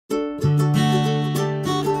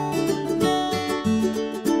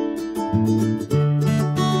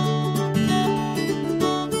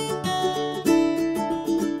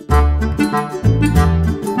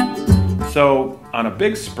on a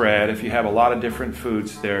big spread, if you have a lot of different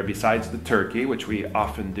foods there besides the turkey, which we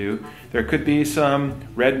often do, there could be some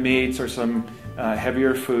red meats or some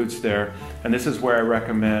heavier foods there, and this is where I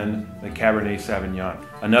recommend the Cabernet Sauvignon.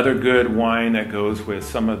 Another good wine that goes with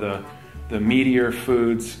some of the meatier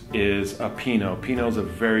foods is a Pinot. Pinot is a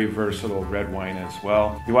very versatile red wine as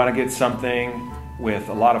well. You want to get something with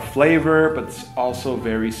a lot of flavor, but it's also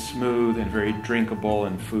very smooth and very drinkable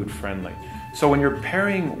and food friendly. So when you're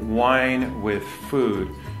pairing wine with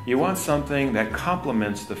food, you want something that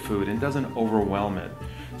complements the food and doesn't overwhelm it.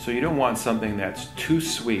 So you don't want something that's too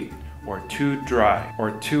sweet or too dry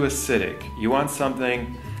or too acidic. You want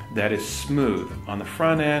something that is smooth on the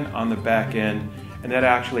front end, on the back end, and that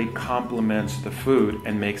actually complements the food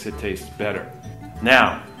and makes it taste better.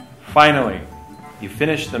 Now, finally, you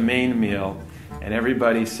finish the main meal and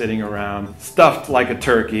everybody's sitting around stuffed like a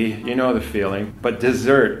turkey, you know the feeling, but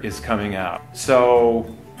dessert is coming out.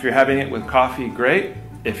 So if you're having it with coffee, great.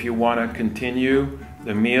 If you want to continue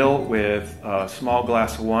the meal with a small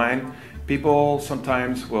glass of wine, people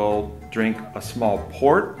sometimes will drink a small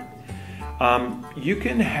port. You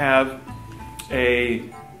can have a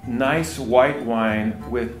nice white wine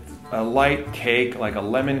with a light cake, like a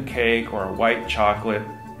lemon cake or a white chocolate.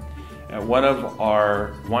 At one of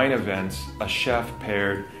our wine events, a chef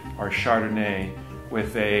paired our Chardonnay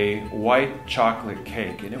with a white chocolate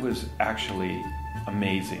cake, and it was actually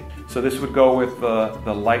amazing. So this would go with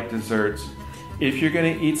the light desserts. If you're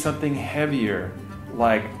going to eat something heavier,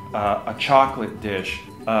 like a chocolate dish,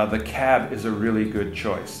 the Cab is a really good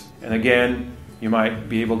choice. And again, you might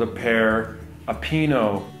be able to pair a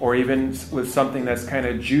Pinot, or even with something that's kind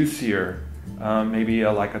of juicier, maybe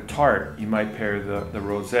like a tart, you might pair the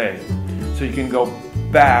rosé. So you can go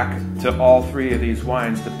back to all three of these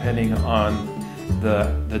wines depending on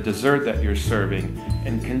the dessert that you're serving,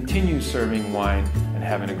 and continue serving wine and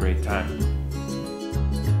having a great time.